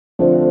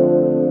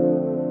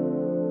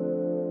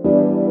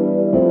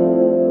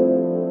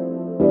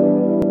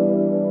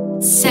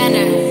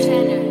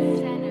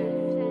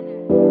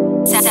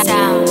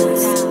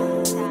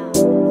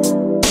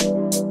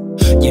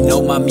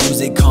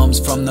music comes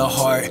from the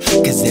heart,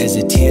 cause there's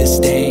a tear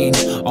stain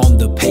on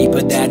the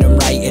paper that I'm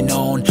writing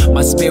on.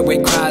 My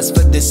spirit cries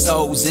for the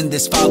souls in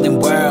this fallen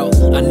world.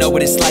 I know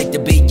what it's like to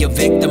be a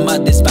victim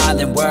of this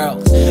violent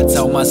world.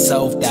 Tell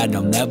myself that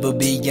I'll never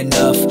be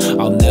enough,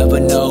 I'll never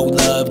know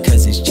love,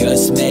 cause it's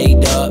just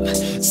made up.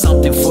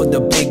 Something for the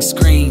big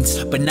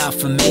screens, but not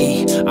for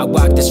me. I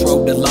walk this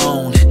road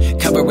alone,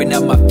 covering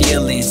up my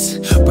feelings,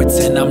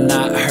 pretend I'm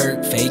not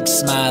hurt, fake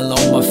smile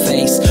on my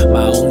face.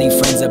 My only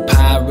friend's a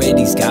pirate,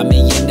 he's got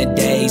me in the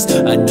daze.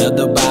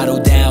 Another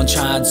bottle down,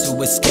 trying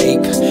to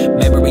escape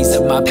memories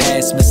of my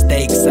past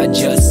mistakes I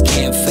just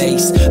can't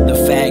face. The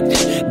fact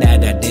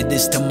that I did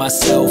this to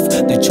myself,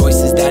 the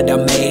choices that I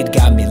made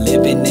got me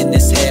living in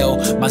this hell.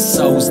 My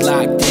soul's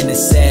locked in a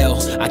cell,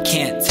 I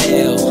can't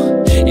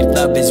tell if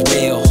love is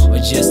real or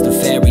just a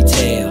fairy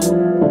tale.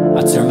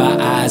 I turn my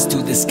eyes to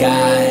the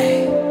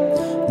sky.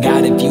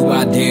 God, if you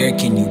are there,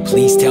 can you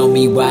please tell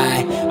me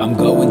why I'm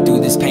going through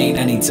this pain?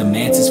 I need some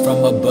answers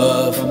from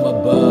above.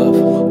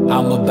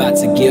 I'm about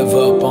to give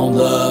up on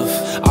love.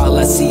 All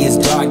I see is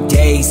dark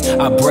days,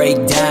 I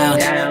break down.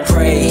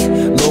 Pray,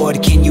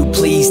 Lord, can you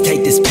please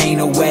take this pain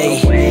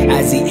away?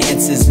 As He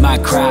answers my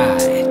cry,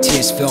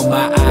 tears fill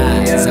my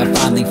eyes. I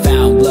finally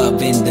found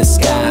love in the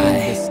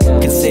sky.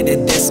 Consider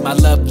this my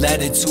love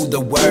letter to the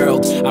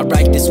world. I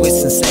write this with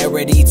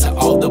sincerity to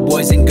all the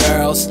boys and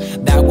girls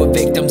that were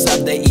victims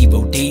of the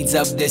evil deeds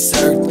of this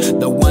earth,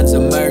 the ones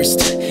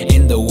immersed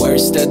in the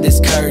worst of this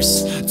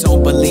curse.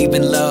 Don't believe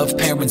in love,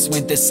 parents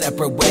went their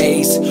separate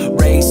ways,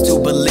 raised to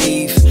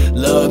believe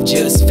love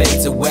just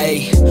fades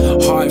away.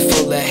 Heart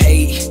full of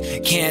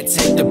hate, can't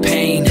take the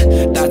pain.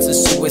 Thoughts of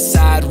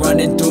suicide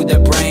running through the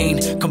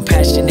brain.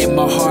 Compassion in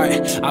my heart,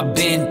 I've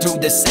been through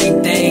the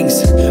same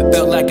things.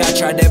 Felt like I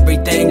tried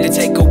everything to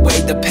take away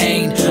the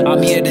pain.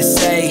 I'm here to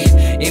say,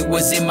 it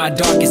was in my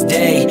darkest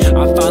day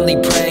I finally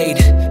prayed,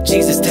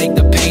 Jesus, take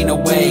the pain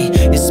away.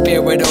 His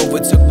spirit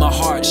overtook my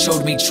heart,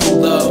 showed me true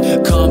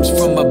love comes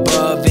from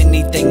above.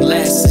 Anything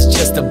less is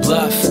just a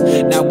bluff.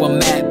 Now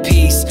I'm at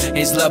peace,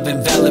 His love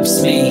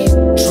envelops me.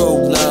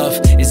 True love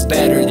is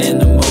better than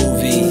the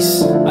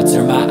movies. I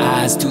turn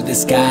my eyes to the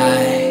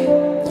sky.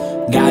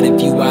 God,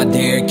 if you are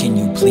there, can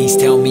you please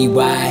tell me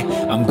why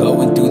I'm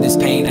going through this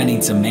pain? I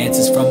need some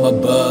answers from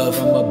above.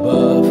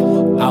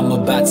 I'm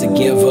about to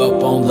give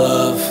up on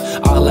love.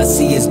 All I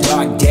see is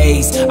dark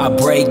days, I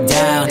break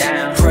down.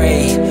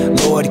 Pray,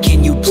 Lord,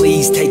 can you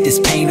please take this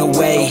pain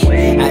away?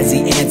 As He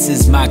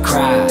answers my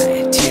cry,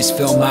 tears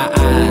fill my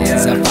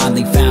eyes. I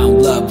finally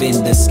found love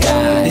in the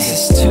sky.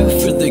 This is two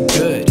for the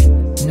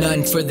good,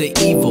 none for the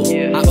evil.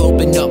 I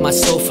opened up my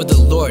soul for the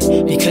Lord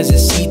because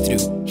it's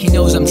see-through. He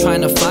knows I'm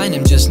trying to find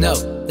Him, just know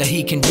that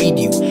He can read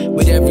you.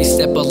 With every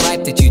step of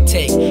life that you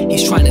take,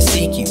 He's trying to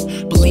seek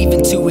you. Believe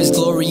into His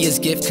glorious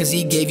gift cause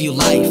He gave you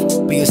life.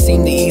 But you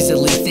seem to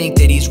easily think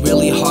that He's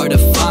really hard to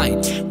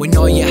find, when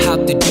all you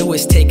have to do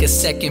is take a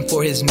second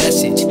for His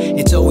message.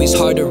 It's always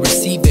hard to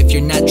receive if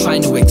you're not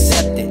trying to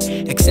accept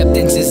it.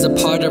 Acceptance is a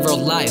part of our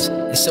lives,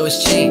 and so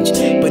is change.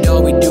 But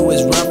all we do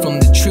is run from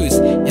the truth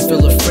and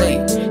feel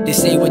afraid. They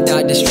say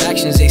without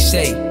distractions, they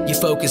say you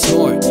focus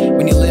more.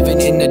 When you're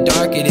living in the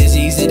dark, it is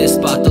easy to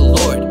spot the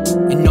Lord.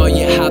 And all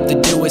you have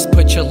to do is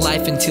put your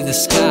life into the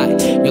sky,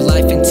 your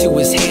life into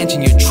His hands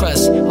and your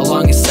trust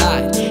along His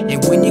side.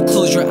 And when you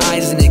close your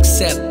eyes and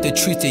accept the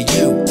truth of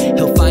you,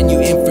 He'll find you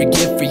and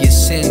forgive for your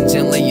sins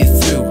and lay you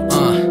through.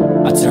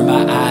 I turn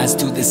my eyes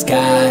to the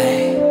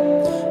sky.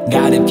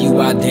 God, if you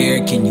are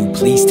there, can you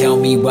please tell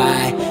me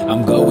why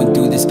I'm going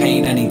through this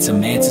pain? I need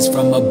some answers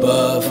from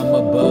above.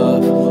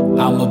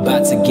 I'm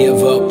about to give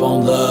up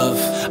on love.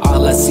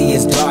 All I see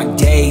is dark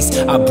days,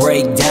 I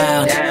break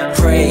down.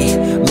 Pray,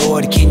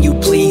 Lord, can you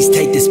please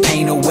take this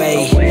pain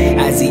away?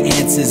 As He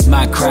answers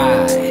my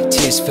cry,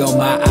 tears fill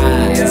my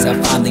eyes.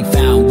 I finally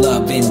found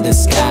love in the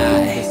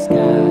sky.